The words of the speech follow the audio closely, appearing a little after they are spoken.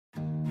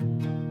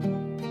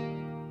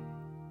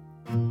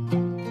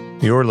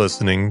You're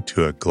listening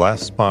to a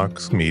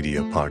Glassbox Media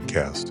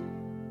podcast.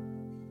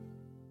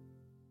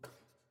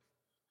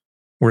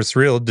 We're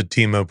thrilled to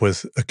team up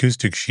with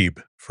Acoustic Sheep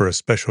for a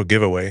special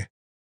giveaway.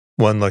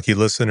 One lucky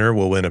listener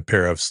will win a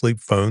pair of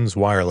SleepPhones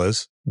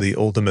Wireless, the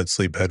ultimate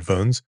sleep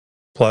headphones,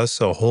 plus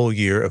a whole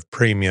year of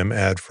premium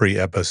ad-free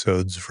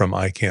episodes from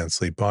I Can't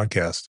Sleep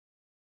Podcast.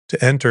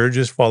 To enter,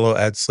 just follow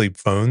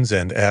 @SleepPhones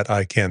and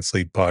 @I Can't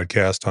Sleep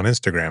Podcast on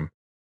Instagram.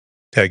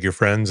 Tag your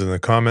friends in the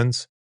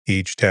comments.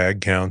 Each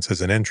tag counts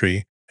as an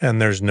entry, and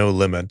there's no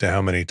limit to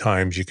how many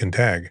times you can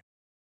tag.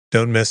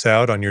 Don't miss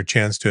out on your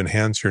chance to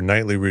enhance your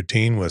nightly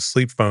routine with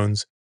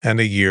SleepPhones and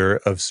a year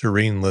of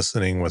serene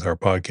listening with our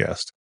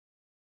podcast.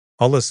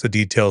 I'll list the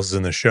details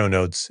in the show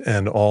notes,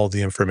 and all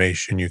the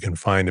information you can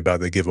find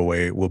about the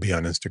giveaway will be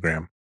on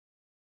Instagram.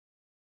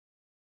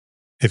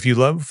 If you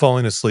love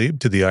falling asleep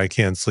to the I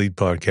Can't Sleep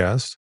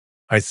podcast,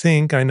 I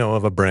think I know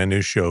of a brand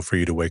new show for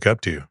you to wake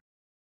up to.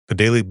 The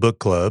Daily Book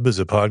Club is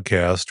a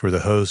podcast where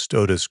the host,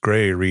 Otis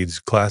Gray, reads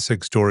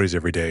classic stories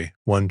every day,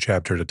 one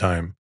chapter at a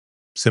time.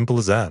 Simple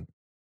as that.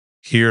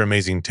 Hear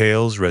amazing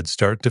tales read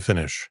start to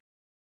finish.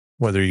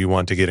 Whether you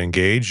want to get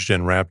engaged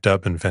and wrapped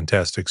up in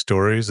fantastic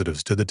stories that have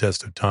stood the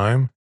test of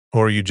time,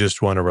 or you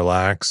just want to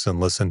relax and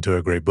listen to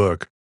a great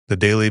book, the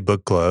Daily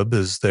Book Club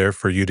is there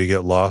for you to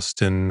get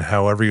lost in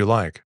however you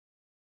like.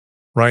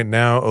 Right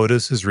now,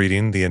 Otis is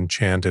reading The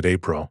Enchanted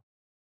April.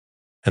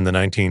 In the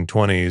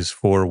 1920s,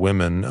 4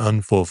 women,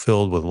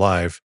 unfulfilled with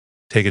life,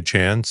 take a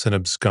chance and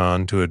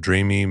abscond to a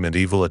dreamy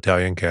medieval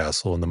Italian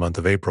castle in the month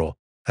of April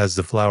as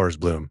the flowers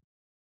bloom.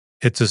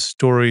 It's a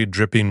story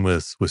dripping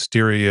with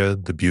wisteria,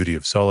 the beauty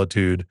of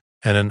solitude,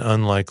 and an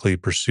unlikely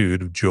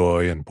pursuit of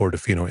joy in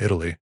Portofino,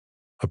 Italy.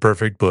 A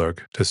perfect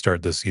book to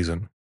start this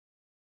season.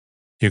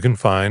 You can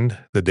find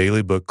the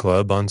Daily Book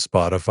Club on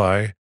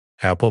Spotify,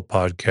 Apple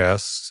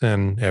Podcasts,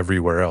 and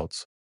everywhere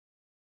else.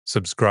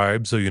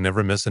 Subscribe so you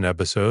never miss an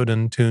episode,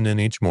 and tune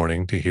in each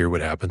morning to hear what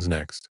happens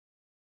next.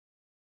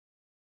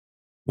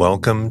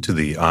 Welcome to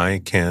the I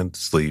Can't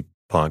Sleep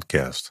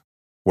podcast,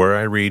 where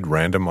I read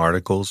random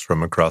articles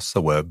from across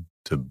the web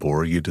to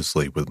bore you to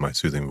sleep with my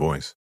soothing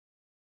voice.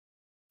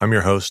 I'm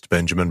your host,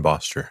 Benjamin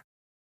Boster.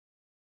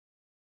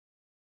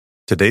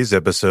 Today's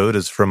episode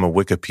is from a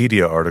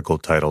Wikipedia article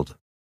titled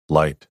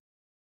Light.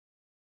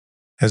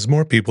 As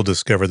more people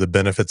discover the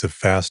benefits of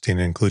fasting,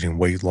 including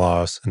weight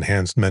loss,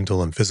 enhanced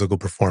mental and physical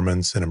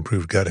performance, and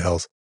improved gut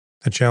health,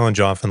 the challenge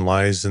often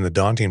lies in the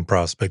daunting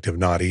prospect of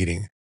not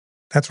eating.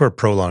 That's where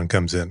Prolon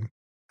comes in,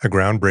 a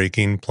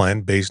groundbreaking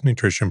plant-based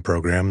nutrition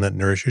program that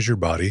nourishes your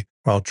body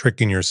while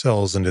tricking your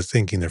cells into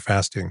thinking they're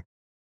fasting.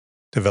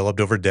 Developed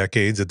over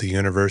decades at the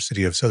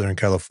University of Southern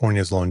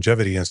California's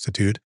Longevity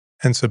Institute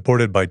and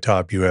supported by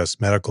top U.S.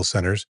 medical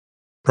centers,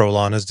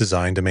 Prolon is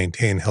designed to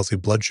maintain healthy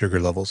blood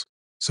sugar levels,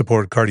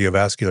 support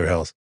cardiovascular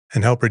health,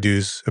 and help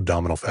reduce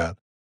abdominal fat.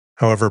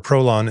 However,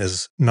 Prolon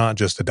is not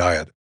just a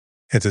diet.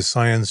 It's a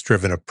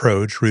science-driven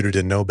approach rooted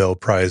in Nobel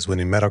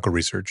Prize-winning medical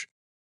research.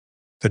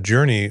 The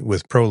journey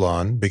with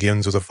Prolon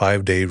begins with a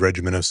 5-day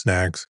regimen of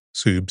snacks,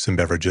 soups, and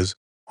beverages,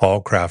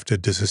 all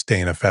crafted to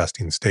sustain a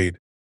fasting state.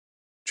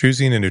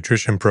 Choosing a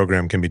nutrition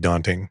program can be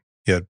daunting,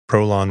 yet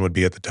Prolon would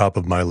be at the top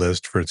of my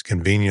list for its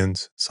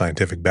convenience,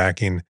 scientific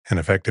backing, and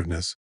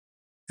effectiveness.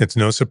 It's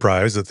no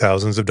surprise that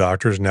thousands of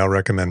doctors now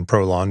recommend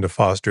Prolon to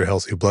foster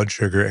healthy blood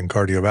sugar and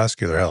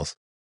cardiovascular health.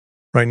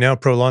 Right now,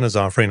 Prolon is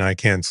offering I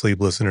Can't Sleep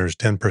listeners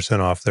 10%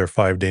 off their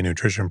 5-day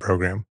nutrition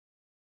program.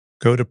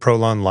 Go to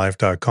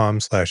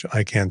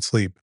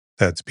prolonlife.com/ican'tsleep.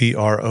 That's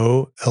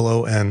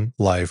PROLON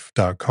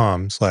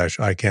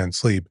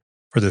life.com/ican'tsleep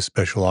for this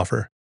special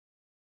offer.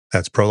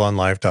 That's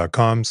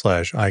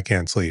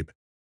prolonlife.com/ican'tsleep.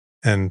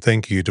 And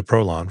thank you to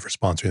Prolon for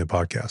sponsoring the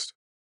podcast.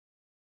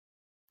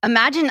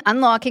 Imagine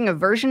unlocking a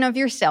version of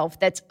yourself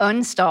that's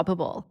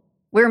unstoppable,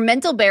 where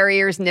mental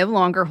barriers no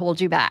longer hold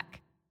you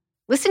back.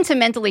 Listen to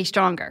Mentally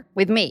Stronger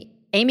with me,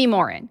 Amy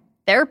Morin,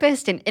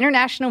 therapist and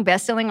international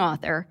best-selling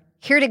author,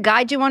 here to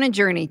guide you on a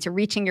journey to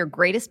reaching your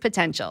greatest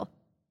potential.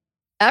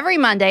 Every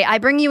Monday, I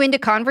bring you into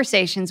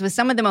conversations with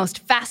some of the most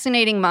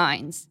fascinating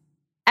minds.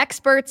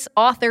 Experts,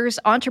 authors,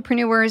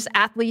 entrepreneurs,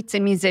 athletes,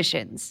 and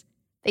musicians.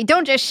 They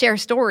don't just share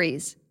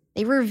stories.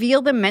 They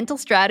reveal the mental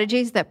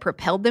strategies that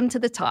propelled them to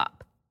the top.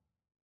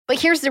 But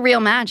here's the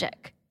real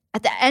magic.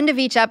 At the end of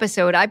each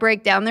episode, I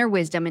break down their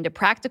wisdom into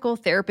practical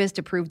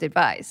therapist-approved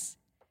advice.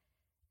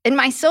 In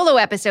my solo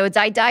episodes,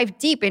 I dive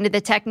deep into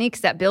the techniques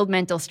that build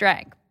mental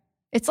strength.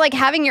 It's like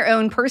having your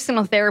own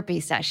personal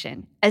therapy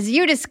session as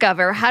you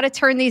discover how to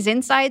turn these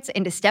insights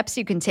into steps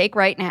you can take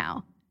right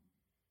now.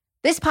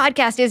 This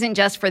podcast isn't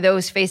just for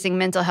those facing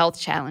mental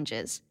health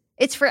challenges.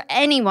 It's for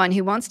anyone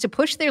who wants to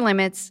push their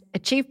limits,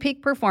 achieve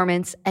peak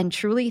performance, and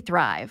truly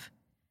thrive.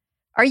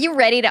 Are you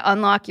ready to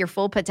unlock your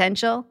full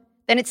potential?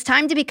 Then it's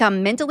time to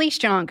become mentally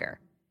stronger.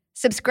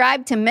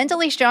 Subscribe to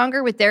Mentally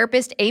Stronger with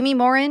therapist Amy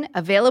Morin,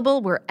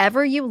 available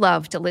wherever you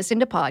love to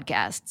listen to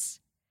podcasts.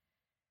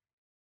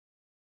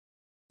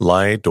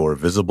 Light or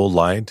visible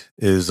light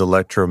is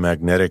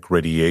electromagnetic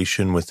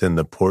radiation within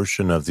the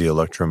portion of the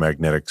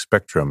electromagnetic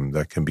spectrum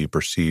that can be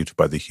perceived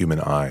by the human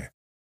eye.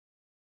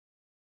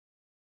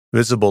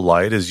 Visible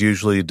light is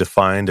usually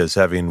defined as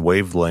having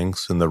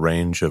wavelengths in the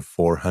range of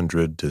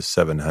 400 to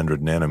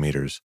 700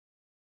 nanometers,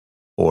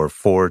 or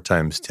 4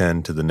 times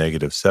 10 to the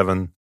negative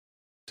 7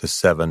 to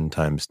 7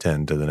 times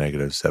 10 to the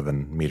negative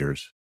 7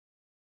 meters,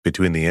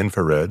 between the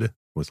infrared,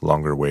 with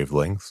longer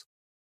wavelengths,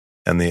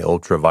 and the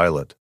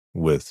ultraviolet,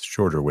 with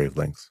shorter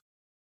wavelengths.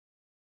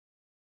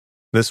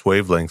 This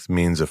wavelength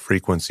means a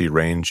frequency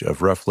range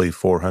of roughly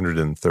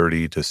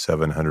 430 to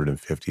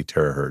 750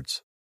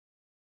 terahertz.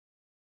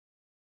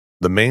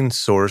 The main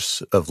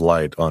source of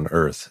light on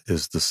Earth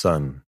is the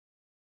sun.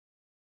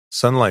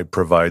 Sunlight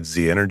provides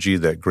the energy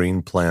that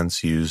green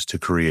plants use to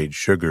create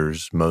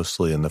sugars,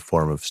 mostly in the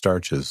form of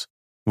starches,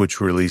 which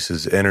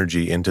releases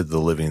energy into the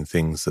living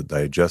things that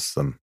digest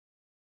them.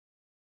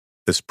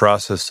 This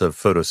process of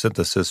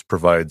photosynthesis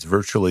provides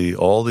virtually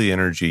all the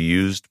energy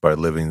used by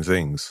living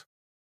things.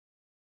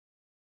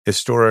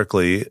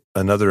 Historically,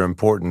 another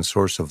important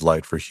source of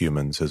light for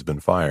humans has been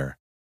fire,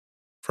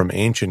 from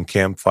ancient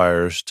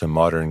campfires to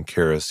modern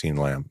kerosene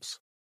lamps.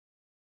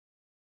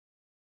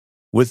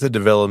 With the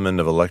development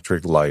of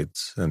electric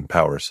lights and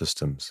power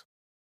systems,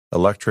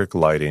 electric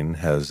lighting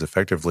has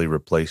effectively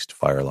replaced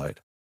firelight.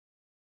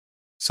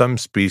 Some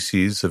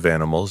species of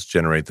animals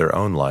generate their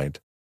own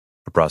light,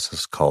 a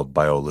process called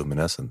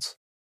bioluminescence.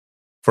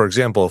 For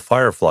example,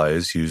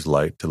 fireflies use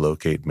light to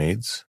locate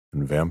mates,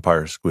 and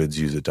vampire squids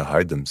use it to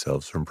hide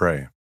themselves from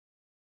prey.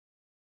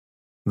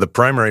 The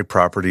primary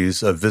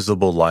properties of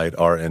visible light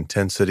are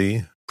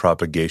intensity,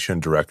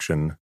 propagation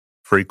direction,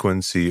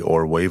 frequency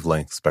or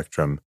wavelength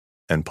spectrum,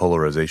 and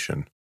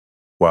polarization,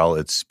 while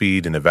its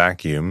speed in a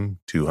vacuum,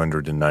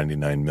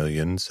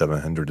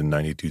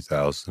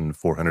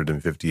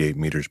 299,792,458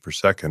 meters per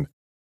second,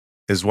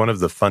 is one of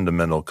the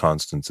fundamental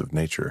constants of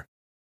nature.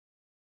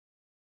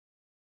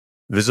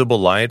 Visible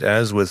light,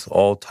 as with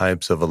all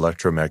types of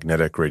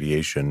electromagnetic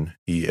radiation,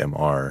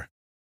 EMR,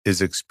 is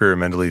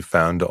experimentally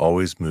found to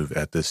always move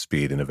at this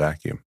speed in a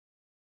vacuum.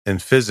 In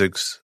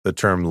physics, the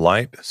term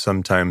light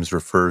sometimes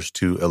refers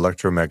to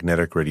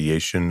electromagnetic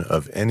radiation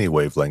of any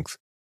wavelength,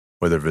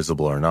 whether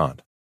visible or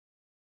not.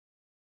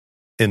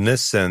 In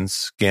this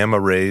sense,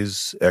 gamma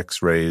rays,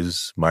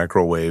 X-rays,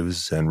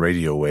 microwaves, and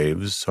radio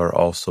waves are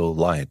also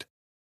light.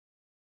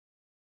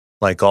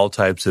 Like all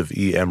types of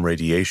EM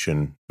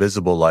radiation,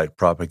 visible light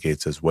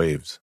propagates as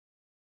waves.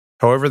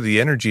 However, the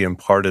energy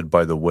imparted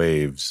by the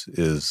waves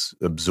is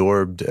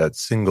absorbed at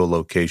single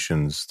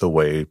locations the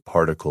way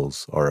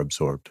particles are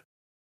absorbed.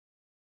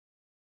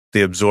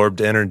 The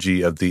absorbed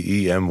energy of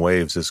the EM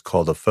waves is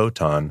called a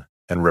photon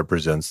and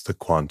represents the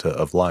quanta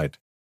of light.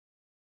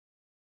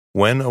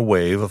 When a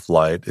wave of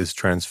light is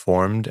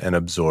transformed and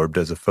absorbed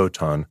as a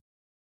photon,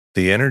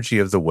 the energy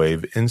of the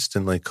wave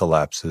instantly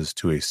collapses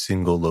to a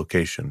single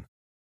location,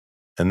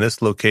 and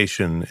this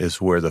location is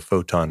where the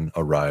photon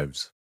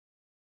arrives.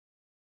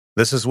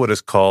 This is what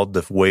is called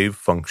the wave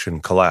function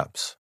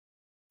collapse.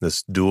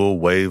 This dual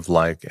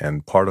wave-like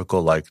and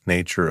particle-like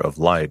nature of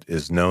light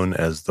is known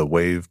as the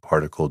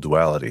wave-particle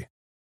duality.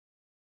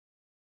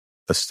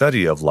 The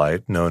study of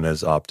light, known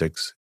as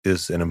optics,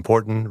 is an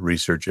important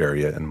research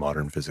area in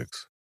modern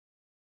physics.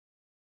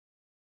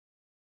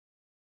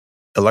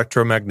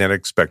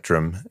 Electromagnetic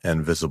spectrum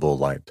and visible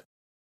light.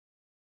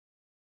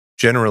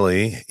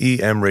 Generally,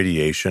 EM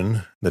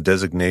radiation, the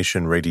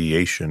designation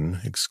radiation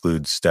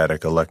excludes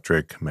static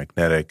electric,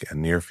 magnetic,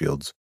 and near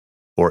fields,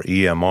 or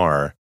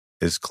EMR,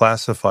 is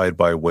classified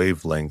by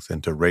wavelength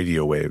into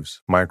radio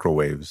waves,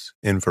 microwaves,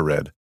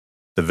 infrared,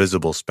 the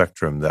visible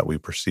spectrum that we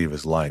perceive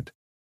as light,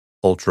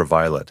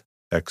 ultraviolet,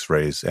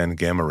 X-rays, and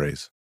gamma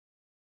rays.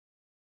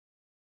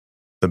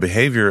 The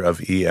behavior of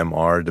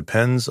EMR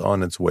depends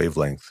on its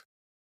wavelength.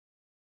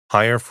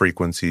 Higher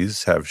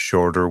frequencies have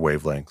shorter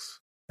wavelengths,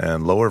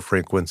 and lower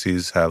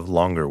frequencies have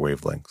longer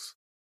wavelengths.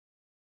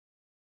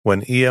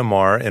 When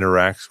EMR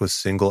interacts with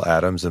single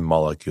atoms and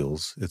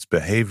molecules, its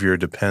behavior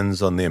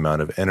depends on the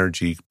amount of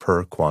energy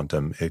per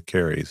quantum it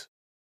carries.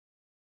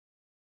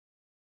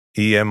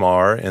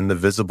 EMR in the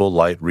visible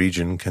light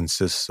region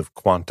consists of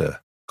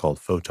quanta, called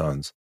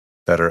photons,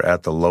 that are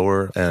at the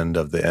lower end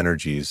of the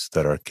energies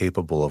that are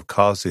capable of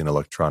causing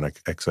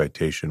electronic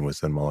excitation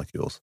within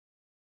molecules.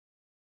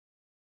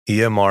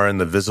 EMR in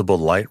the visible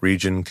light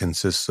region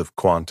consists of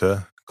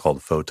quanta,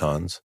 called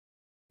photons,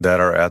 that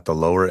are at the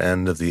lower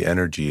end of the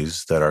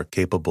energies that are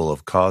capable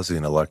of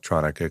causing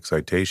electronic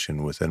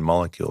excitation within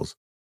molecules,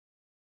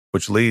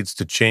 which leads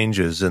to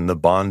changes in the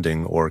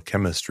bonding or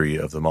chemistry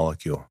of the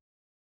molecule.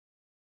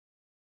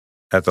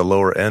 At the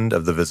lower end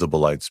of the visible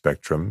light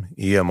spectrum,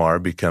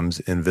 EMR becomes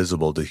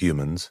invisible to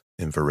humans,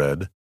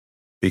 infrared,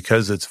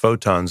 because its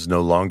photons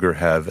no longer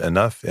have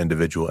enough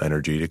individual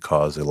energy to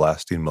cause a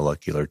lasting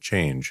molecular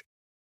change,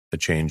 a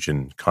change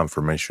in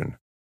conformation,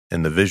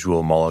 in the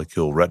visual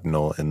molecule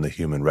retinal in the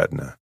human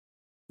retina,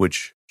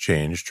 which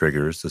change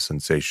triggers the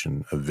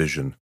sensation of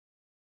vision.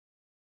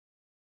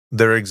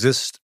 There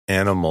exist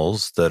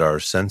animals that are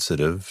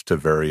sensitive to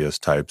various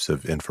types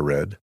of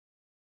infrared,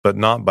 but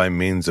not by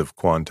means of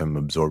quantum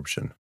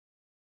absorption.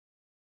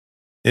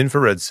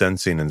 Infrared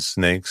sensing in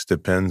snakes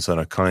depends on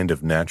a kind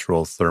of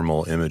natural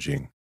thermal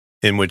imaging,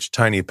 in which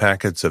tiny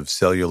packets of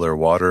cellular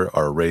water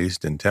are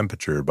raised in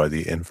temperature by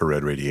the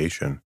infrared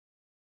radiation.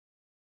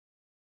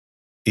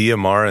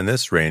 EMR in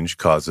this range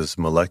causes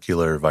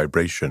molecular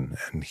vibration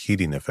and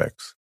heating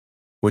effects,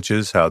 which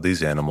is how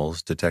these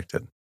animals detect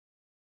it.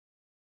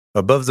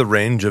 Above the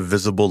range of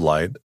visible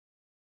light,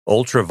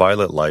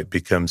 ultraviolet light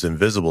becomes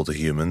invisible to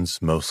humans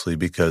mostly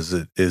because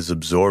it is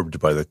absorbed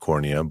by the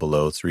cornea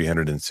below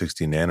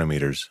 360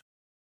 nanometers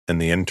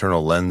and the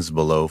internal lens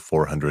below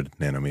 400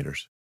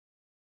 nanometers.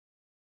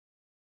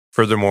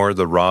 Furthermore,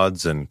 the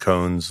rods and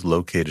cones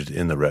located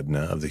in the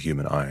retina of the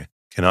human eye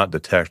cannot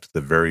detect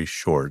the very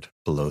short,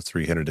 below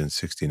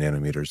 360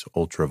 nanometers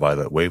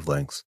ultraviolet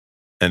wavelengths,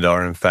 and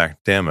are in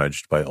fact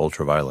damaged by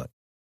ultraviolet.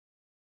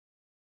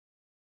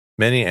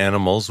 Many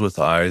animals with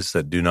eyes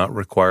that do not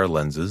require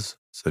lenses,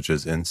 such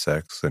as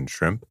insects and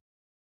shrimp,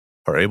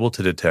 are able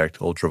to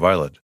detect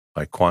ultraviolet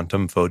by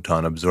quantum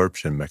photon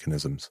absorption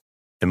mechanisms,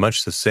 in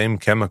much the same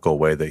chemical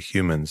way that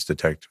humans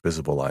detect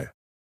visible light.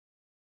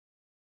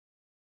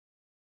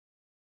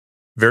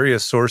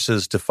 Various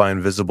sources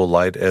define visible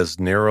light as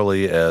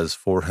narrowly as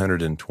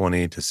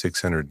 420 to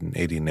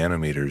 680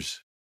 nanometers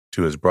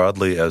to as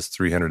broadly as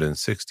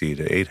 360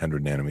 to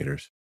 800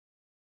 nanometers.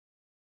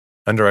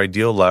 Under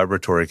ideal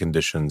laboratory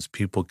conditions,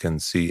 people can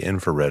see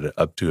infrared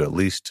up to at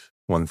least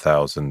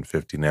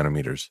 1050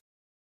 nanometers.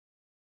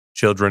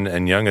 Children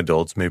and young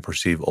adults may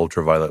perceive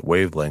ultraviolet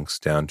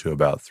wavelengths down to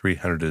about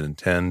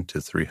 310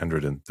 to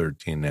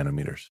 313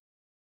 nanometers.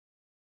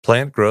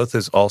 Plant growth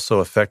is also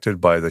affected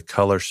by the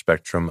color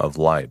spectrum of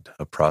light,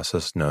 a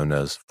process known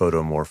as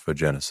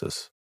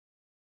photomorphogenesis.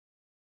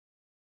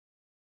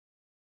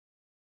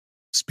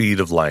 Speed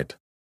of light.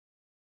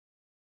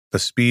 The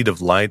speed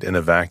of light in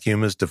a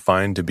vacuum is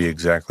defined to be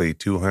exactly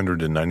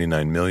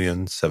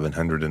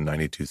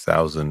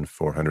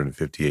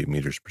 299,792,458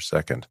 meters per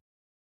second.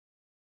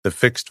 The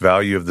fixed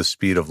value of the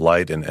speed of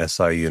light in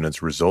SI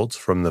units results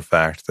from the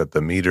fact that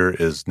the meter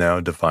is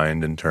now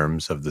defined in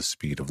terms of the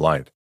speed of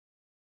light.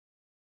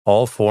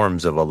 All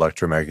forms of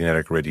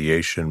electromagnetic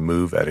radiation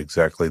move at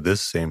exactly this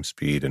same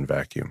speed in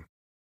vacuum.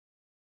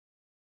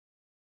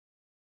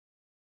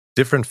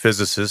 Different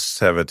physicists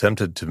have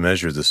attempted to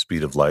measure the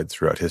speed of light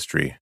throughout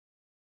history.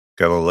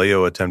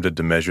 Galileo attempted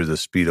to measure the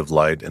speed of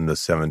light in the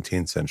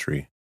 17th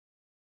century.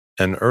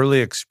 An early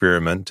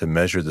experiment to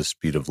measure the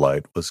speed of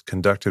light was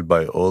conducted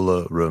by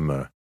Ole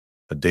Rømer,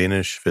 a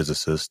Danish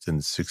physicist, in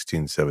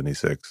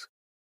 1676.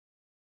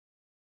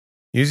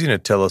 Using a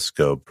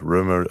telescope,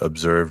 Rømer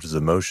observed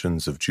the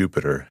motions of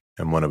Jupiter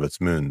and one of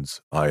its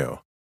moons,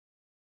 Io.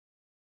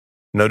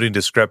 Noting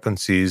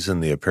discrepancies in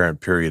the apparent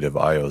period of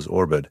Io's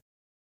orbit,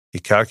 he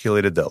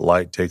calculated that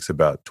light takes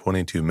about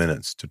 22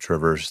 minutes to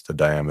traverse the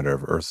diameter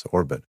of Earth's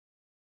orbit.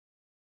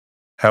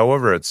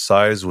 However, its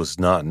size was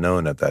not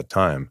known at that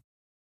time.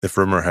 If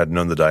Rømer had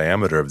known the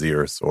diameter of the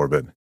Earth's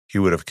orbit, he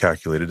would have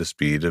calculated a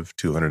speed of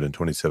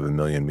 227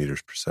 million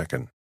meters per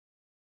second.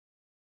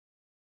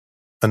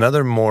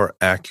 Another more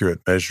accurate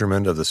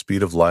measurement of the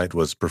speed of light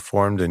was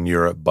performed in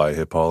Europe by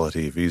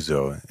Hippolyte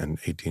Fizeau in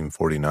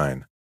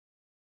 1849.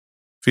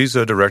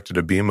 Fizeau directed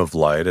a beam of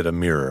light at a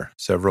mirror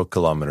several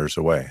kilometers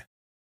away.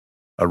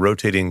 A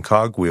rotating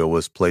cogwheel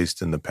was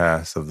placed in the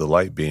path of the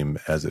light beam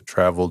as it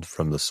traveled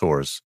from the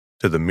source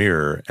to the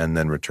mirror and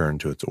then returned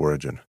to its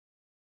origin.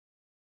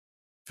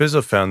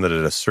 Fizeau found that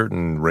at a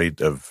certain rate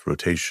of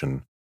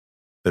rotation,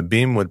 the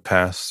beam would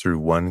pass through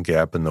one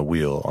gap in the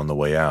wheel on the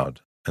way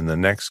out and the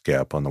next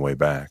gap on the way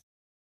back.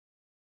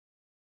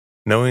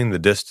 Knowing the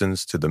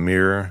distance to the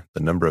mirror, the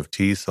number of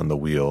teeth on the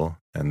wheel,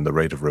 and the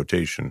rate of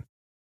rotation,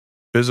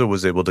 Fizeau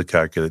was able to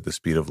calculate the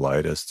speed of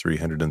light as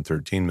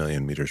 313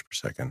 million meters per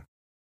second.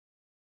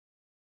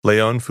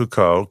 Léon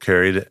Foucault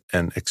carried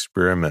an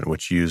experiment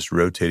which used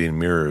rotating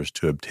mirrors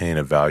to obtain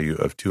a value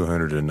of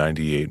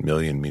 298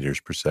 million meters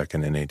per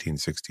second in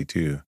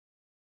 1862.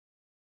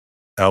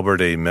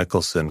 Albert A.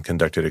 Michelson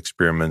conducted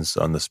experiments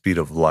on the speed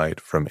of light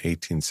from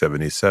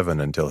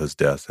 1877 until his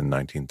death in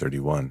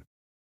 1931.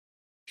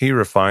 He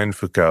refined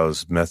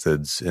Foucault's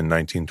methods in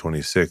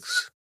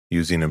 1926,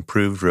 using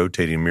improved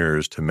rotating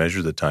mirrors to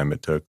measure the time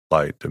it took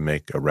light to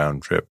make a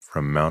round trip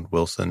from Mount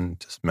Wilson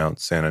to Mount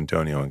San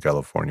Antonio in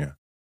California.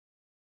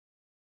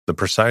 The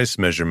precise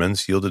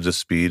measurements yielded a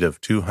speed of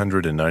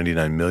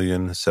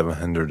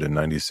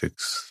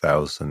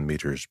 299,796,000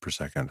 meters per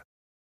second.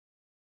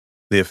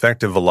 The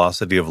effective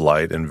velocity of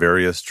light in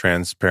various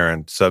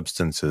transparent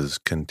substances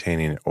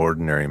containing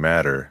ordinary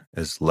matter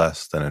is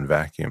less than in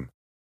vacuum.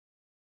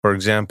 For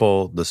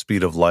example, the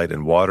speed of light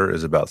in water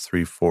is about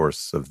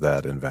 3/4 of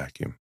that in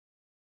vacuum.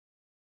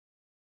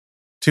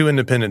 Two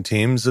independent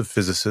teams of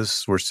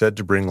physicists were said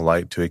to bring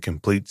light to a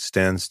complete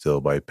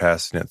standstill by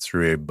passing it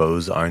through a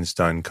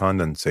Bose-Einstein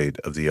condensate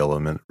of the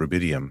element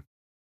rubidium.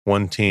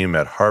 One team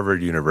at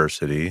Harvard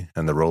University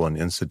and the Roland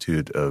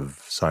Institute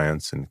of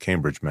Science in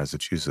Cambridge,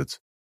 Massachusetts,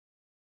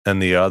 and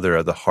the other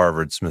at the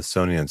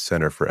Harvard-Smithsonian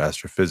Center for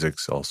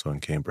Astrophysics, also in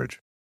Cambridge.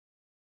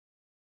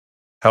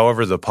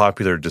 However, the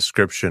popular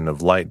description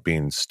of light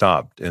being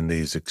stopped in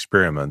these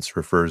experiments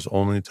refers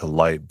only to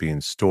light being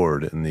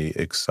stored in the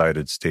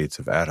excited states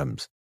of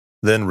atoms,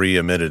 then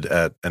re-emitted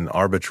at an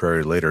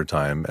arbitrary later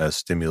time as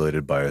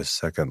stimulated by a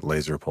second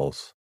laser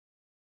pulse.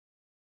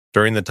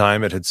 During the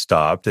time it had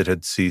stopped, it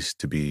had ceased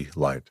to be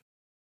light.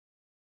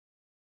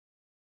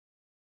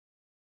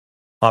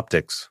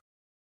 Optics.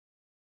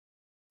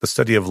 The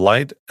study of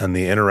light and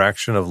the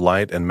interaction of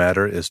light and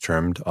matter is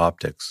termed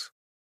optics.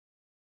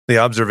 The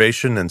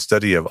observation and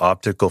study of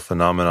optical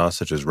phenomena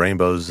such as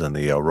rainbows and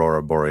the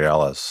aurora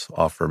borealis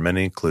offer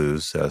many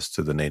clues as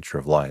to the nature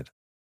of light.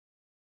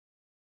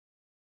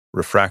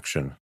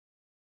 Refraction.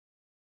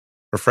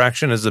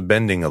 Refraction is the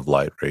bending of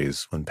light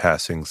rays when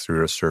passing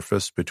through a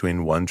surface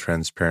between one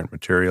transparent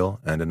material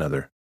and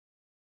another.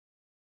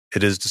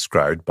 It is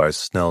described by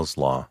Snell's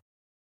law.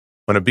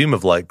 When a beam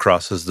of light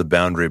crosses the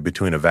boundary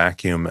between a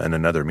vacuum and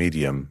another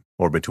medium,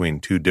 or between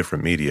two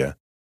different media,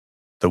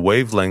 the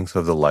wavelength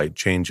of the light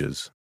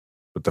changes,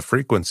 but the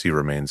frequency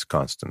remains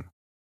constant.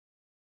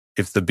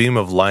 If the beam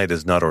of light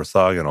is not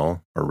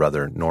orthogonal, or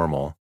rather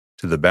normal,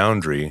 to the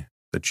boundary,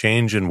 the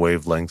change in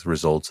wavelength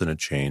results in a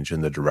change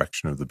in the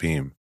direction of the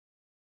beam.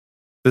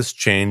 This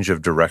change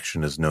of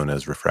direction is known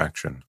as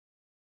refraction.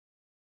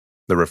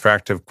 The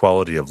refractive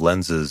quality of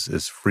lenses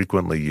is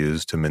frequently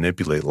used to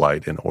manipulate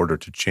light in order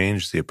to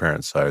change the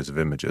apparent size of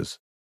images.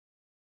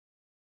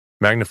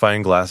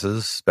 Magnifying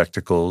glasses,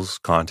 spectacles,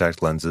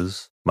 contact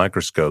lenses,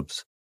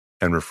 microscopes,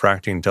 and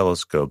refracting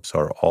telescopes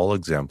are all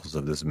examples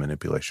of this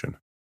manipulation.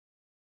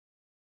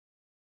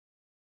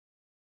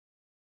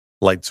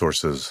 Light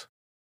sources.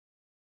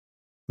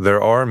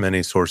 There are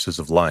many sources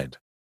of light.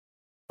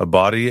 A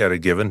body at a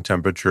given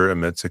temperature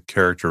emits a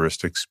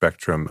characteristic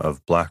spectrum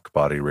of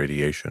black-body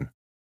radiation.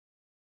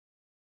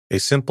 A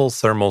simple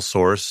thermal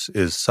source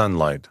is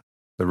sunlight,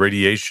 the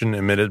radiation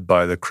emitted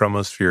by the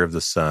chromosphere of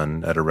the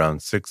sun at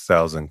around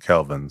 6,000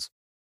 kelvins,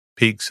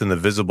 peaks in the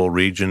visible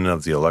region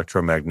of the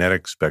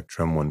electromagnetic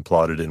spectrum when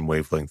plotted in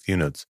wavelength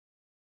units,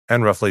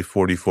 and roughly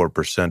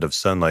 44% of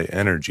sunlight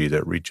energy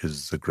that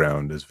reaches the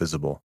ground is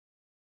visible.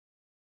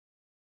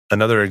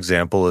 Another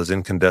example is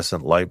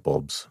incandescent light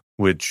bulbs,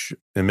 which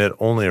emit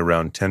only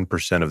around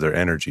 10% of their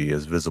energy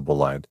as visible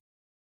light,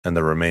 and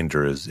the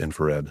remainder is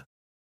infrared.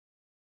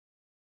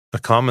 A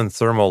common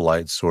thermal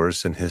light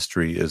source in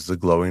history is the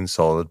glowing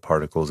solid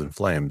particles in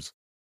flames,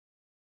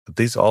 but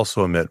these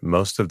also emit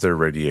most of their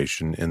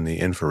radiation in the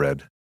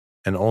infrared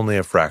and only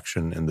a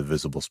fraction in the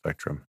visible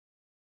spectrum.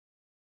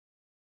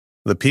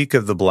 The peak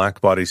of the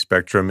blackbody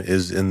spectrum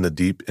is in the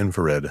deep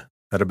infrared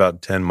at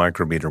about 10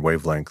 micrometer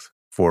wavelength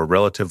for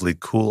relatively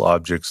cool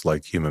objects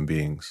like human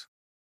beings.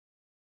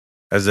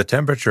 As the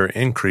temperature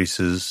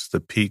increases,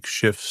 the peak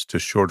shifts to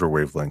shorter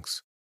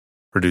wavelengths,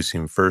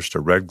 producing first a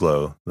red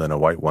glow, then a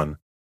white one,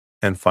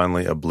 and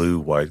finally a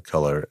blue-white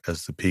color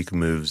as the peak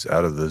moves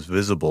out of the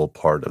visible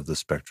part of the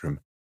spectrum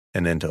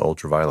and into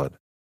ultraviolet.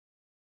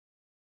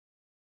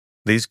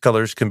 These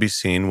colors can be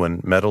seen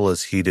when metal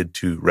is heated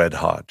to red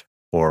hot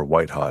or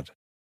white hot.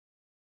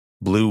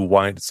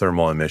 Blue-white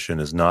thermal emission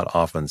is not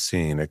often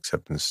seen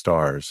except in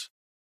stars.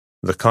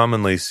 The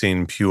commonly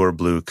seen pure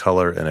blue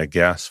color in a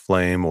gas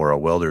flame or a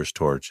welder's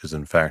torch is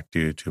in fact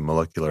due to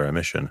molecular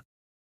emission,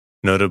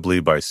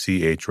 notably by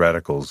CH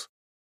radicals,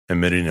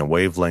 emitting a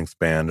wavelength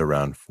band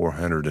around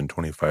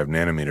 425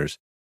 nanometers,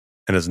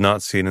 and is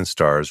not seen in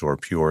stars or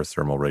pure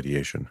thermal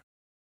radiation.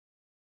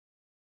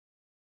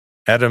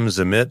 Atoms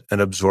emit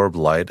and absorb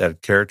light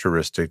at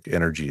characteristic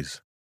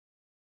energies.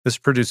 This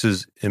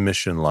produces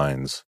emission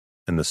lines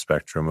in the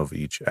spectrum of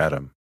each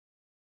atom.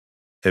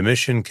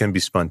 Emission can be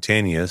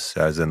spontaneous,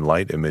 as in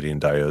light-emitting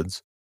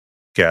diodes,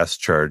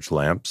 gas-charged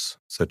lamps,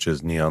 such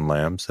as neon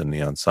lamps and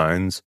neon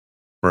signs,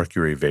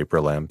 mercury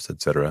vapor lamps,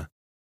 etc.,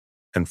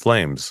 and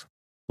flames,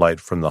 light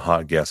from the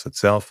hot gas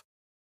itself.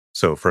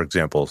 So, for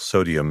example,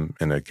 sodium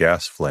in a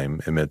gas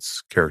flame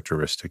emits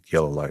characteristic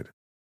yellow light.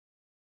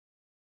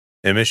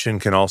 Emission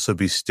can also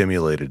be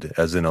stimulated,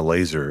 as in a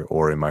laser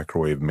or a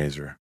microwave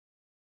maser.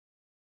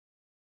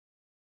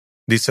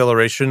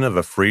 Deceleration of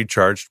a free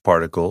charged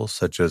particle,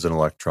 such as an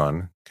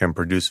electron, can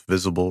produce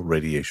visible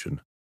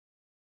radiation.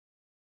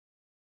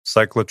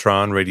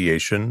 Cyclotron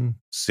radiation,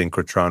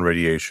 synchrotron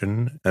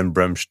radiation, and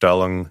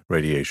Bremsstrahlung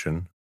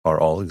radiation are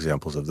all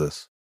examples of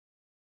this.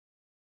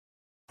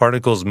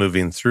 Particles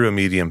moving through a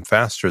medium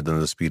faster than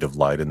the speed of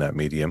light in that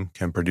medium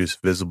can produce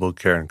visible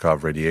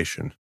Cherenkov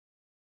radiation.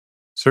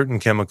 Certain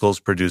chemicals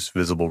produce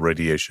visible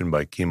radiation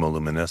by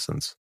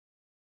chemoluminescence.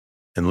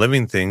 In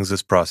living things,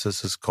 this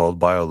process is called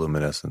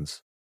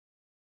bioluminescence.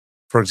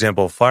 For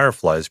example,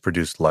 fireflies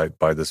produce light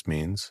by this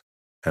means,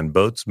 and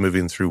boats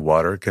moving through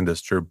water can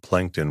disturb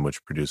plankton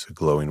which produce a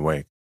glowing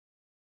wake.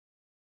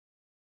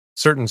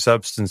 Certain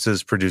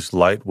substances produce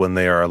light when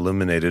they are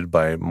illuminated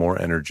by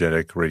more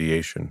energetic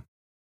radiation,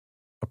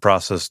 a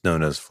process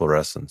known as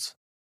fluorescence.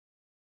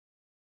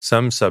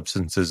 Some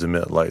substances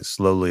emit light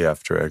slowly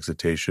after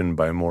excitation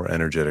by more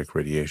energetic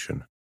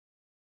radiation.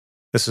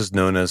 This is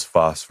known as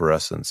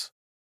phosphorescence.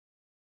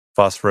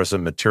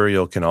 Phosphorescent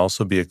material can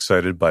also be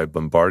excited by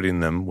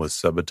bombarding them with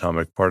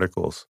subatomic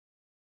particles.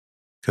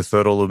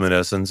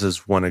 Cathodoluminescence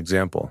is one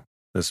example.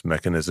 This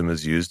mechanism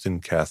is used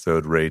in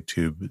cathode ray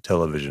tube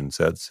television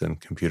sets and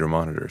computer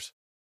monitors.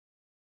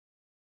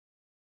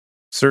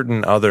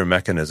 Certain other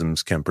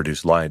mechanisms can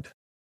produce light: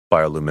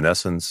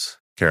 bioluminescence,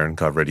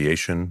 Cherenkov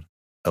radiation,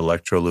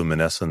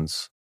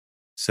 electroluminescence,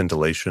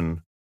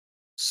 scintillation,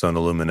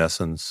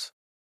 sonoluminescence,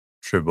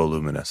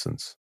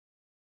 triboluminescence.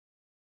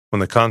 When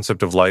the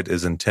concept of light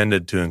is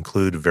intended to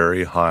include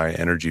very high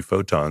energy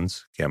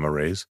photons, gamma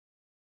rays,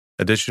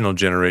 additional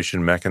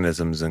generation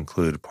mechanisms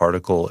include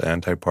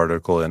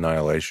particle-antiparticle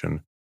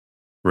annihilation,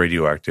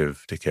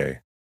 radioactive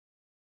decay.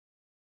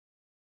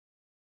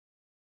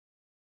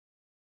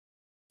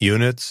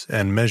 Units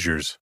and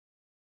measures.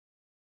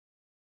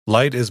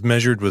 Light is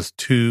measured with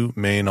two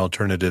main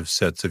alternative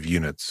sets of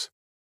units.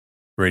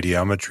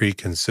 Radiometry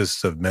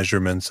consists of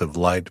measurements of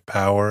light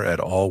power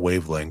at all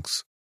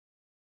wavelengths,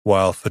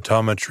 while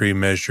photometry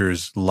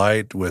measures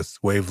light with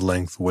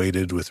wavelength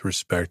weighted with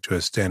respect to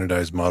a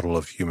standardized model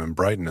of human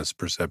brightness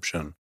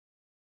perception.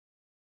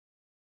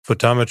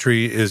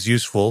 Photometry is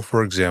useful,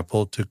 for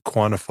example, to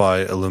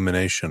quantify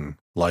illumination,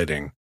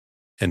 lighting,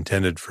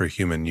 intended for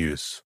human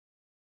use.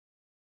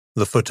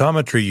 The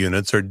photometry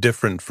units are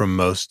different from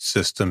most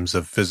systems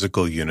of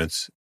physical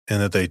units in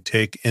that they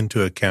take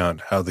into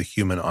account how the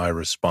human eye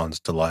responds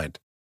to light.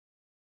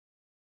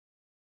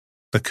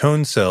 The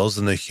cone cells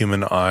in the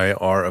human eye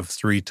are of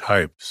three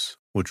types,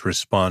 which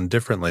respond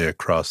differently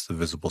across the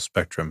visible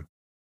spectrum,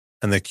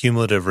 and the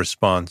cumulative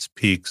response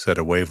peaks at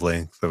a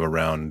wavelength of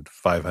around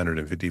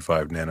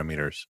 555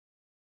 nanometers.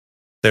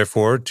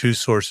 Therefore, two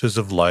sources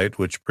of light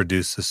which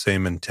produce the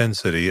same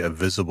intensity of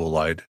visible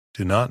light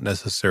do not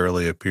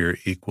necessarily appear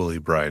equally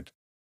bright.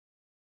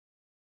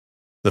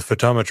 The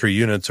photometry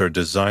units are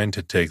designed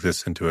to take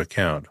this into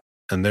account,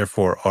 and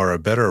therefore are a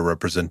better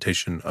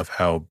representation of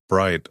how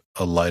bright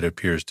a light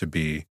appears to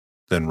be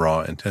than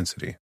raw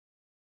intensity.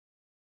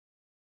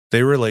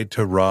 They relate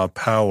to raw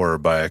power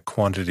by a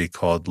quantity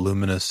called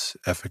luminous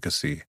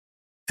efficacy,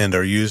 and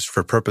are used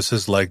for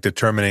purposes like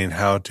determining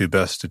how to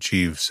best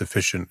achieve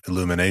sufficient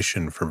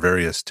illumination for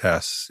various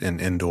tests in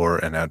indoor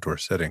and outdoor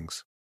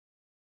settings.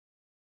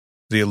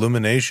 The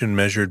illumination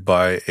measured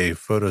by a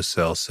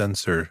photocell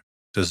sensor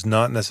does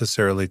not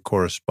necessarily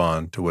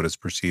correspond to what is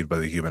perceived by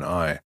the human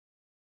eye.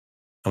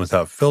 And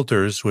without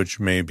filters, which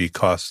may be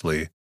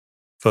costly,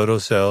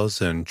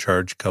 photocells and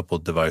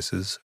charge-coupled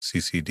devices,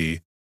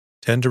 CCD,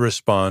 tend to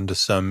respond to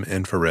some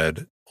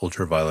infrared,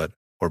 ultraviolet,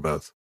 or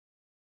both.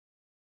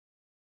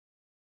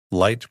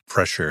 Light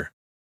pressure.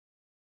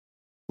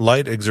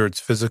 Light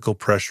exerts physical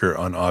pressure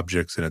on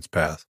objects in its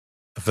path,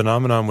 a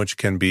phenomenon which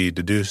can be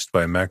deduced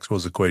by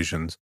Maxwell's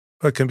equations,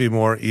 but can be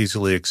more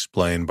easily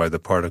explained by the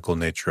particle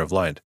nature of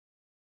light.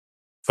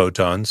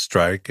 Photons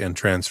strike and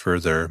transfer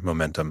their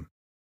momentum.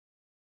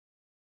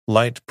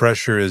 Light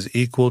pressure is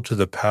equal to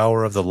the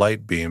power of the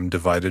light beam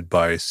divided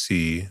by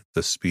c,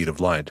 the speed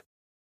of light.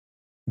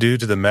 Due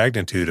to the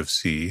magnitude of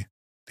c,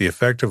 the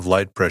effect of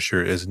light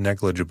pressure is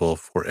negligible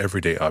for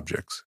everyday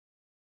objects.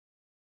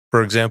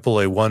 For example,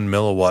 a 1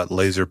 milliwatt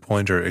laser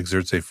pointer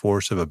exerts a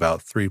force of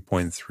about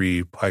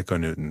 3.3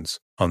 piconewtons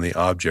on the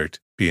object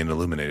being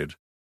illuminated.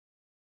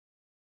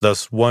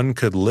 Thus, one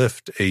could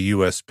lift a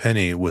US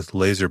penny with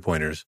laser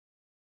pointers,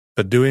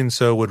 but doing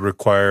so would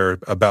require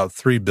about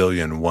 3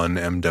 billion 1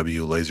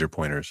 MW laser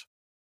pointers.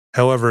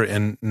 However,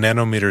 in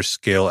nanometer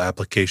scale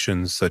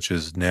applications such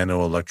as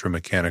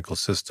nano-electromechanical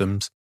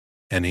systems,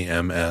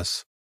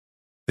 NEMS,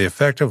 the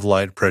effect of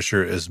light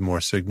pressure is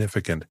more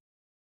significant,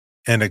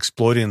 and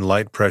exploiting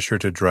light pressure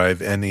to drive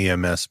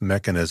NEMS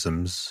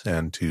mechanisms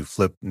and to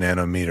flip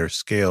nanometer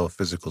scale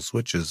physical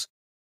switches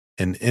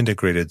in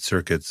integrated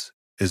circuits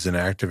is an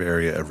active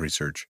area of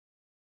research.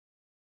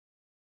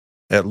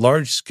 At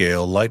large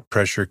scale, light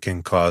pressure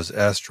can cause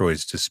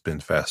asteroids to spin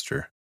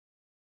faster,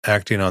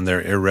 acting on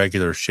their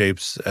irregular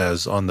shapes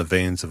as on the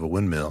vanes of a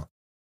windmill.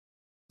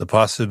 The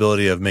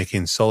possibility of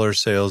making solar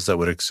sails that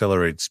would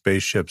accelerate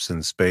spaceships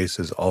in space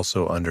is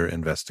also under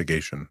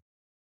investigation.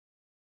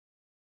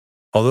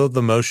 Although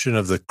the motion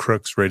of the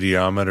Crookes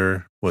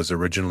radiometer was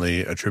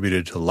originally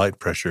attributed to light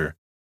pressure,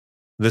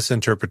 this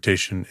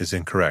interpretation is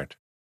incorrect.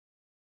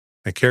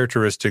 A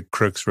characteristic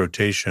Crookes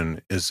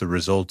rotation is the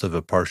result of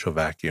a partial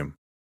vacuum.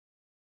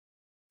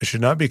 It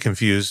should not be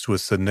confused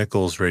with the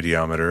Nichols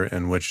radiometer,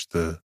 in which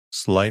the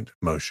slight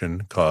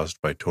motion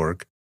caused by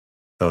torque,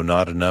 though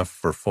not enough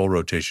for full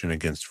rotation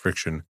against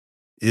friction,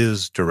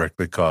 is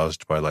directly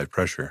caused by light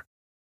pressure.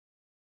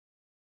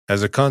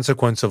 As a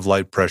consequence of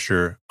light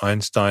pressure,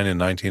 Einstein in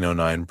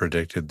 1909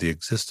 predicted the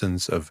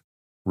existence of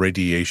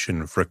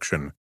radiation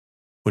friction,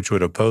 which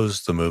would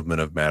oppose the movement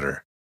of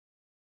matter.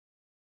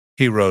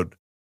 He wrote,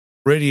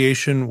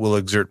 "Radiation will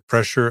exert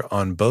pressure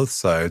on both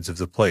sides of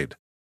the plate.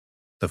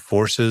 The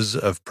forces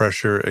of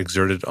pressure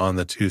exerted on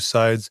the two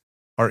sides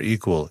are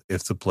equal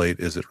if the plate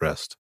is at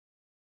rest.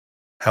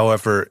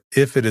 However,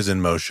 if it is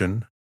in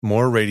motion,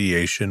 more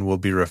radiation will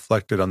be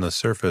reflected on the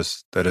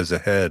surface that is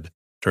ahead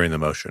during the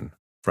motion,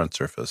 front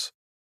surface,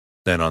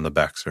 than on the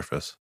back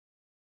surface.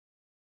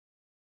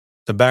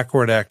 The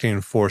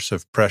backward-acting force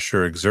of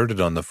pressure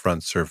exerted on the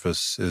front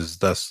surface is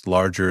thus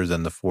larger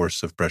than the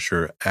force of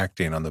pressure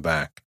acting on the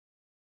back.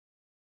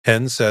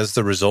 Hence, as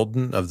the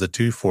resultant of the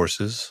two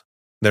forces,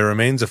 There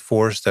remains a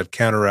force that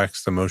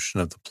counteracts the motion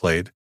of the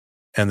plate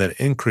and that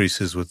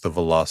increases with the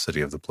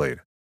velocity of the plate.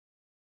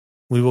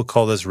 We will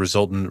call this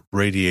resultant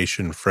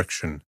radiation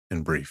friction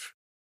in brief.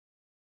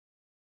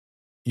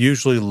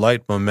 Usually,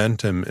 light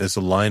momentum is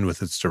aligned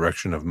with its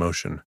direction of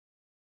motion.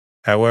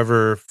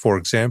 However, for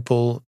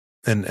example,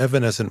 in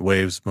evanescent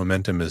waves,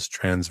 momentum is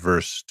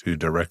transverse to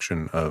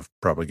direction of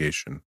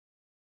propagation.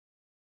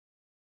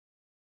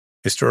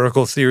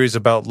 Historical theories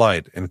about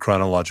light in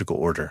chronological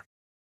order.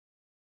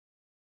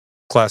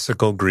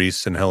 Classical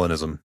Greece and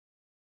Hellenism.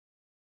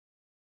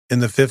 In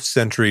the 5th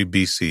century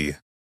BC,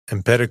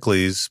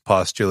 Empedocles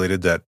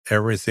postulated that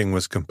everything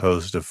was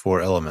composed of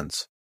 4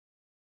 elements: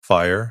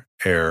 fire,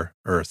 air,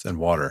 earth, and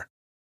water.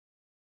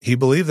 He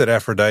believed that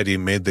Aphrodite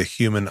made the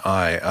human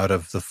eye out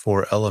of the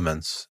 4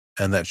 elements,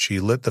 and that she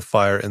lit the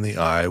fire in the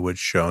eye which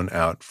shone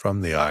out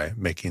from the eye,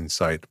 making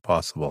sight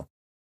possible.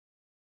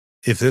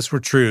 If this were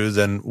true,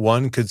 then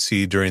one could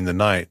see during the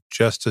night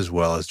just as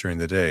well as during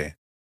the day.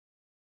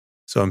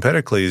 So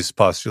Empedocles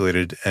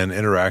postulated an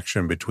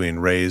interaction between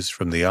rays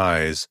from the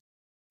eyes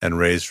and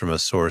rays from a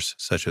source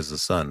such as the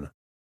sun.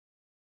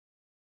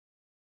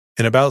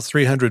 In about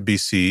 300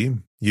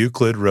 BC,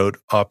 Euclid wrote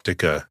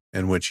Optica,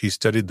 in which he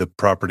studied the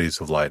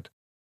properties of light.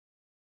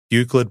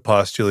 Euclid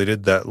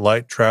postulated that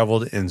light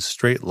traveled in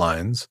straight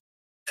lines,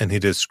 and he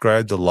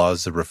described the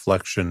laws of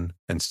reflection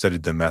and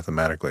studied them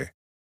mathematically.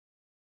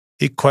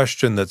 He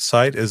questioned that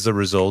sight is the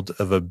result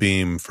of a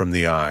beam from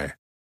the eye,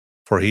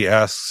 for he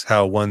asks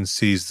how one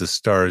sees the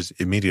stars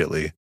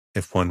immediately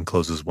if one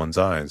closes one's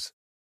eyes,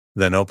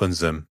 then opens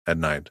them at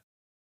night.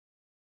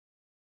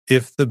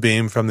 If the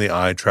beam from the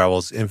eye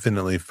travels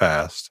infinitely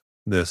fast,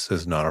 this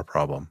is not a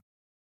problem.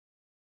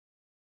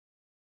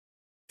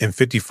 In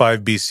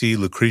 55 BC,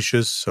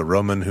 Lucretius, a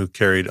Roman who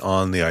carried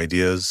on the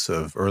ideas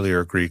of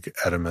earlier Greek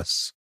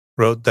atomists,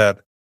 wrote that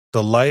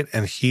the light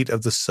and heat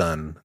of the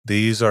sun,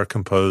 these are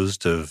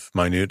composed of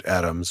minute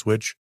atoms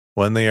which,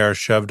 when they are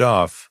shoved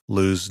off,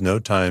 lose no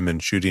time in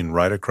shooting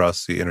right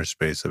across the inner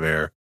space of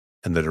air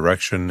in the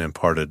direction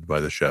imparted by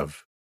the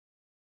shove.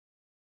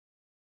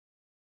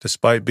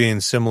 Despite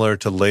being similar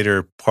to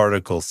later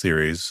particle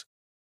theories,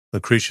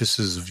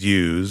 Lucretius's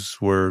views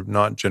were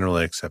not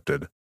generally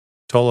accepted.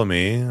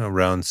 Ptolemy,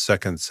 around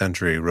 2nd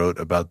century, wrote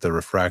about the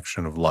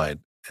refraction of light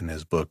in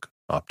his book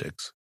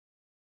Optics.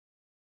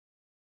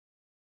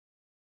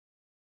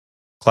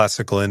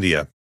 Classical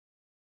India.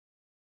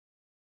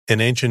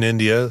 In ancient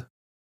India,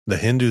 the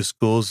Hindu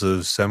schools of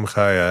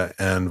Samkhya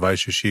and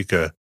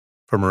Vaisheshika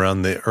from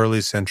around the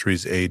early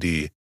centuries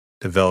AD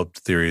developed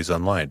theories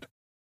on light.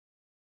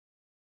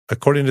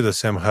 According to the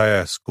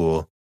Samkhya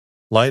school,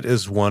 light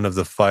is one of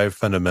the 5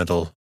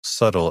 fundamental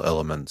subtle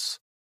elements,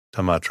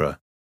 tamatra,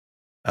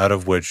 out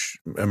of which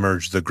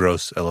emerge the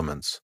gross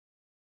elements.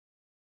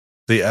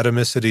 The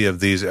atomicity of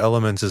these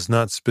elements is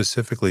not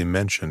specifically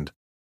mentioned,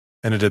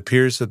 and it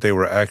appears that they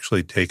were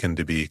actually taken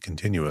to be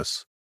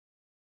continuous.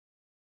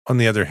 On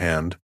the other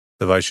hand,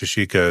 the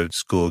Vaisheshika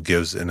school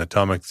gives an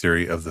atomic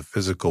theory of the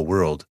physical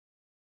world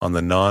on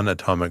the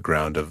non-atomic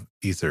ground of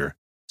ether,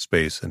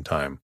 space, and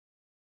time.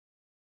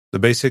 The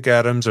basic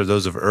atoms are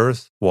those of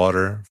earth,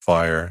 water,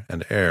 fire,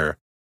 and air.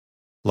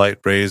 Light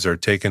rays are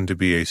taken to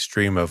be a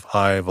stream of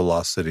high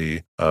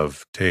velocity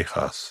of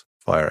tejas,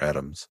 fire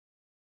atoms.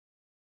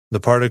 The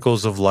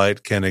particles of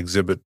light can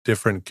exhibit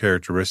different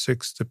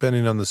characteristics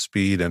depending on the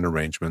speed and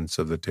arrangements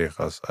of the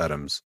tejas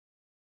atoms.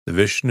 The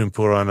Vishnu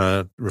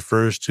Purana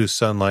refers to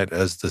sunlight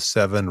as the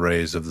 7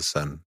 rays of the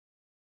sun.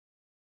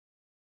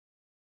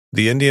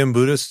 The Indian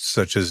Buddhists,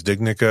 such as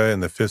Dignika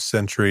in the 5th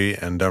century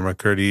and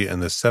Dharmakirti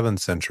in the 7th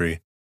century,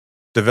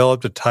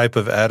 developed a type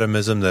of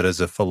atomism that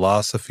is a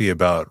philosophy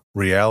about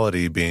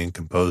reality being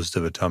composed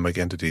of atomic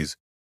entities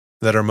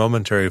that are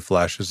momentary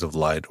flashes of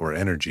light or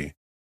energy.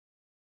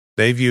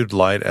 They viewed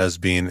light as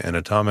being an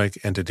atomic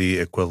entity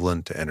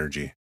equivalent to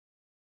energy.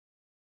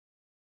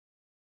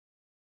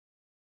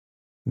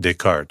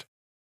 Descartes.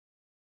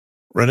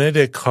 René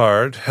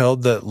Descartes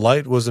held that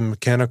light was a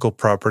mechanical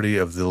property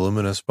of the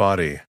luminous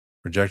body,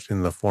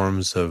 rejecting the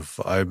forms of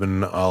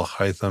Ibn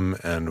al-Haytham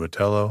and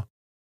Witello,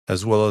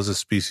 as well as a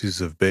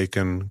species of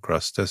Bacon,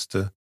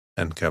 Grosseteste,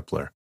 and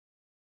Kepler.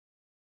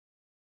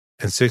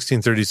 In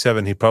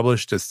 1637, he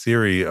published a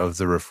theory of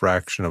the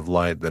refraction of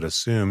light that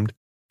assumed,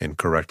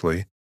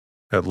 incorrectly,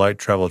 that light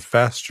traveled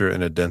faster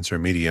in a denser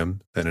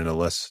medium than in a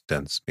less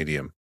dense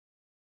medium.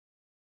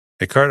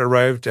 Descartes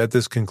arrived at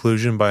this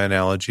conclusion by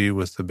analogy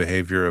with the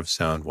behavior of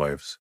sound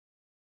waves.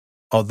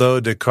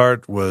 Although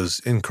Descartes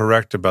was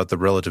incorrect about the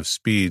relative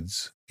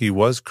speeds, he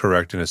was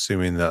correct in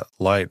assuming that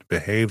light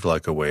behaved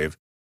like a wave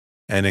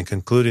and in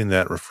concluding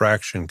that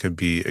refraction could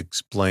be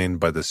explained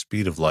by the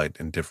speed of light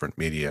in different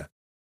media.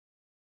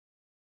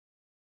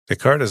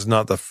 Descartes is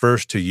not the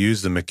first to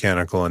use the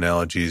mechanical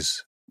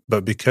analogies,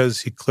 but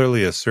because he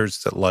clearly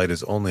asserts that light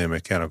is only a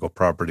mechanical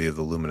property of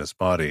the luminous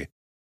body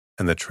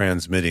and the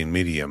transmitting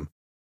medium,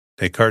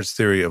 Descartes'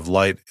 theory of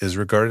light is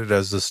regarded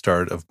as the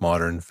start of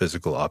modern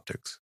physical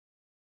optics.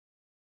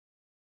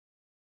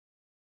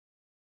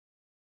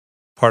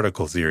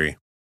 Particle theory.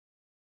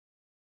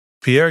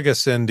 Pierre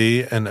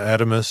Gassendi, an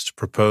atomist,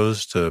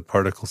 proposed a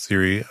particle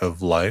theory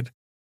of light,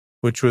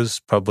 which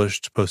was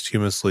published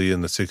posthumously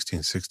in the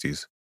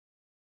 1660s.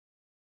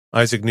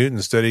 Isaac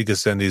Newton studied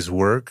Gassendi's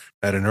work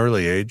at an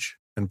early age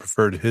and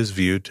preferred his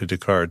view to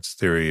Descartes'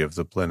 theory of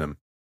the plenum.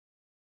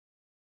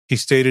 He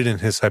stated in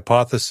his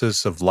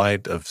hypothesis of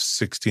light of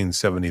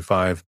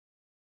 1675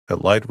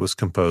 that light was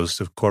composed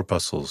of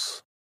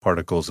corpuscles,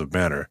 particles of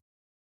matter,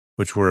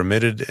 which were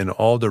emitted in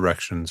all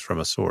directions from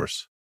a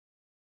source.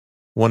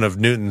 One of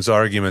Newton's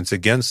arguments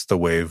against the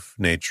wave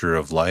nature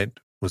of light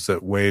was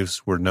that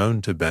waves were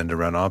known to bend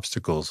around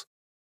obstacles,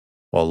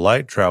 while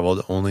light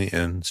traveled only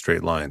in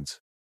straight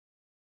lines.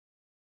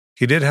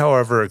 He did,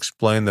 however,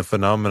 explain the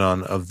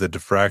phenomenon of the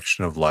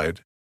diffraction of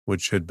light,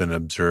 which had been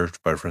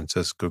observed by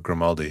Francesco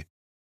Grimaldi,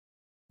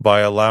 by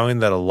allowing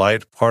that a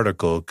light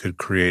particle could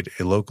create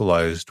a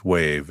localized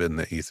wave in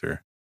the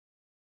ether.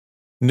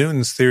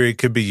 Newton's theory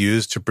could be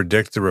used to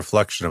predict the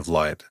reflection of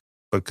light,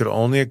 but could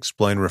only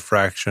explain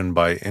refraction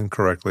by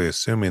incorrectly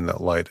assuming that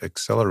light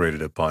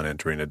accelerated upon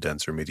entering a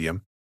denser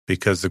medium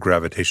because the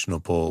gravitational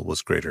pull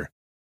was greater.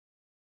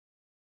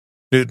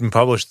 Newton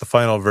published the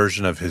final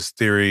version of his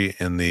theory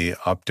in the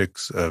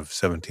Optics of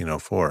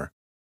 1704.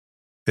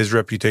 His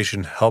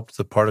reputation helped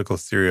the particle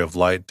theory of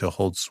light to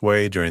hold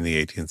sway during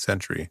the 18th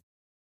century.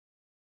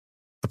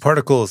 The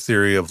particle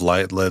theory of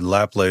light led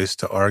Laplace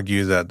to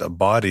argue that a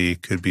body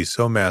could be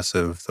so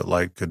massive that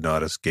light could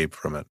not escape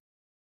from it.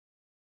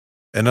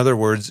 In other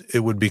words, it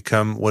would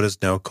become what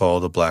is now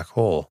called a black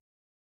hole.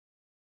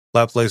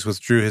 Laplace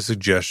withdrew his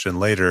suggestion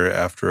later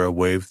after a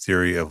wave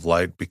theory of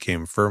light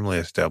became firmly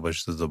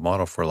established as the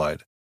model for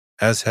light.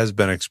 As has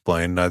been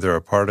explained, neither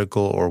a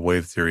particle or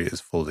wave theory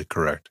is fully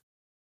correct.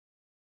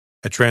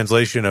 A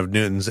translation of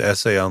Newton's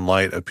essay on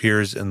light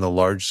appears in The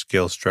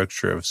Large-Scale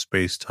Structure of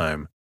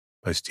Space-Time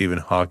by Stephen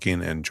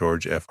Hawking and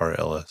George F.R.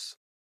 Ellis.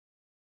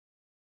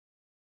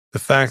 The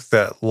fact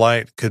that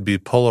light could be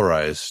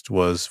polarized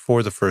was,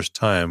 for the first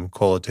time,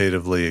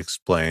 qualitatively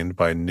explained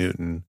by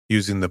Newton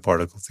using the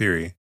particle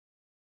theory.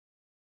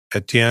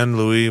 Etienne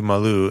Louis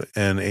Malou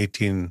in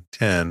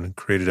 1810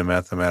 created a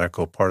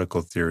mathematical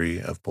particle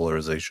theory of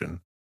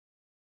polarization.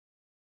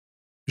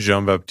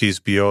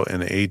 Jean-Baptiste Biot in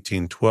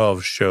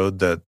 1812 showed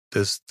that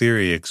this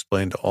theory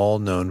explained all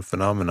known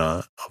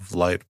phenomena of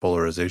light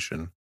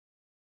polarization.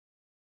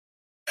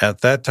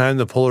 At that time,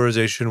 the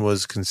polarization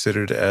was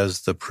considered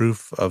as the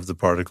proof of the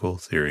particle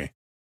theory.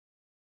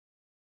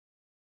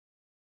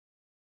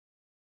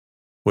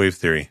 Wave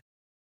theory.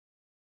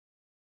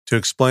 To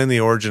explain the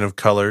origin of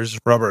colors,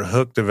 Robert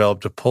Hooke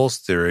developed a pulse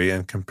theory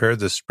and compared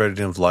the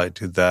spreading of light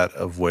to that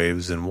of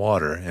waves in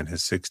water in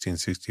his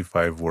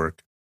 1665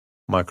 work,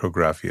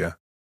 Micrographia.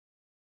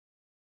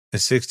 In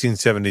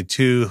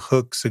 1672,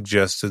 Hooke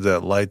suggested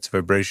that light's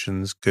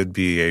vibrations could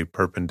be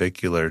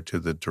perpendicular to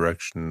the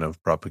direction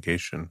of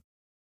propagation.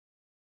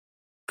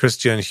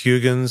 Christian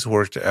Huygens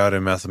worked out a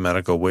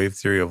mathematical wave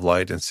theory of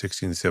light in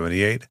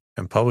 1678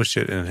 and published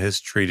it in his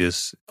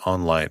treatise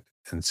On Light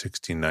in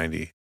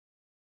 1690.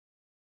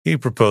 He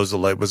proposed that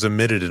light was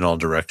emitted in all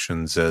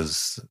directions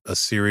as a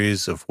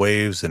series of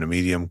waves in a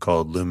medium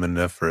called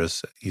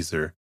luminiferous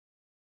ether.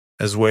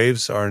 As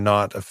waves are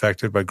not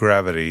affected by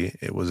gravity,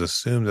 it was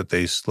assumed that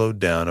they slowed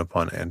down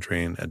upon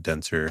entering a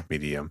denser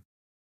medium.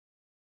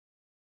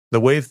 The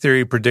wave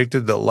theory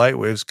predicted that light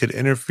waves could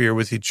interfere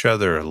with each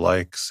other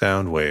like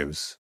sound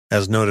waves,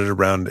 as noted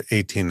around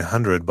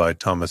 1800 by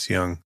Thomas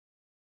Young.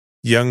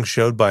 Young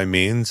showed by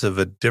means of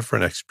a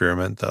different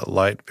experiment that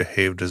light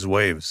behaved as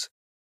waves.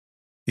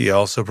 He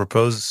also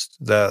proposed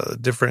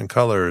that different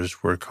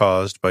colors were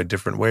caused by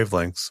different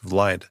wavelengths of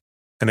light,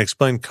 and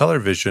explained color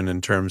vision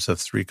in terms of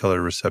three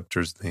color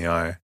receptors in the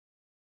eye.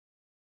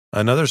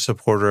 Another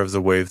supporter of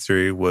the wave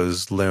theory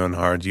was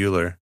Leonhard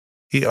Euler.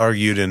 He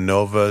argued in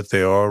Nova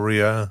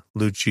Theoria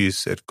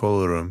Lucis et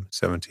Colorum,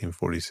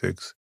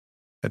 1746,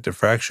 that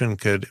diffraction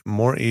could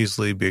more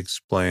easily be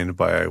explained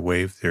by a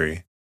wave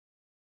theory.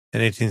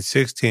 In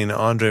 1816,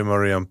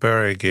 André-Marie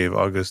Ampère gave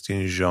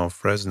Augustin Jean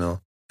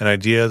Fresnel an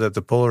idea that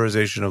the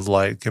polarization of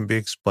light can be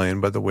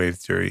explained by the wave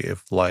theory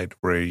if light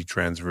were a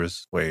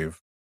transverse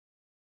wave.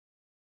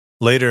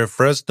 Later,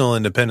 Fresnel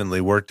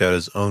independently worked out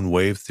his own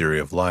wave theory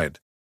of light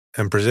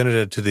and presented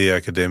it to the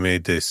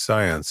Académie des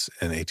Sciences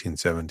in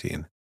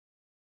 1817.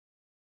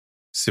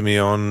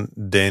 Simeon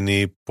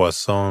Denis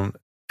Poisson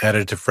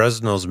added to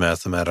Fresnel's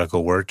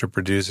mathematical work to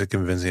produce a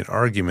convincing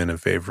argument in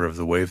favor of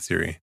the wave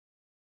theory,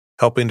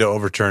 helping to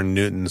overturn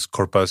Newton's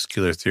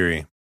corpuscular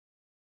theory.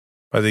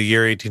 By the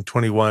year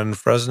 1821,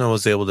 Fresnel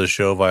was able to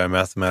show via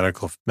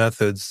mathematical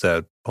methods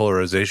that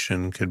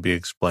polarization could be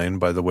explained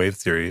by the wave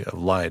theory of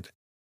light,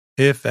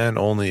 if and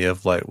only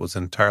if light was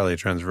entirely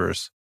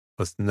transverse,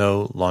 with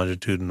no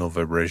longitudinal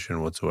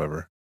vibration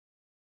whatsoever.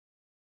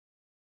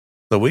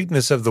 The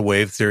weakness of the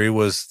wave theory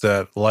was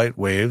that light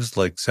waves,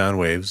 like sound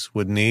waves,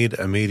 would need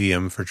a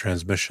medium for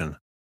transmission.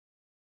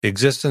 The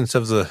existence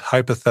of the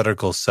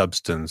hypothetical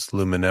substance,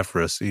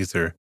 luminiferous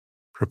ether,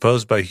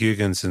 proposed by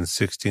Huygens in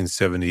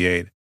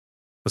 1678,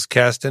 was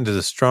cast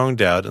into strong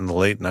doubt in the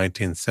late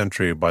 19th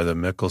century by the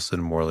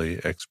Michelson-Morley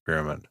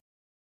experiment.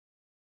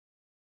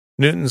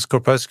 Newton's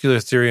corpuscular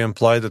theory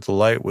implied that the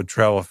light would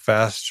travel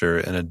faster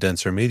in a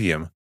denser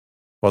medium,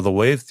 while the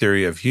wave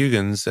theory of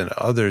Huygens and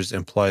others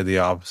implied the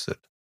opposite.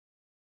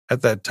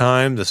 At that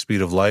time, the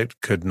speed of light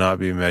could not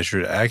be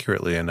measured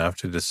accurately enough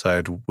to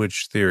decide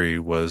which theory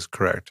was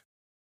correct.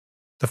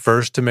 The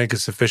first to make a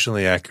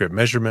sufficiently accurate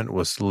measurement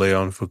was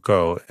Léon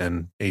Foucault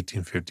in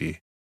 1850.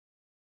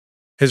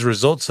 His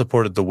results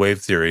supported the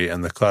wave theory,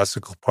 and the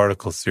classical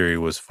particle theory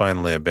was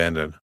finally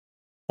abandoned,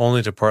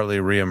 only to partly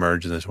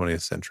re-emerge in the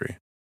 20th century.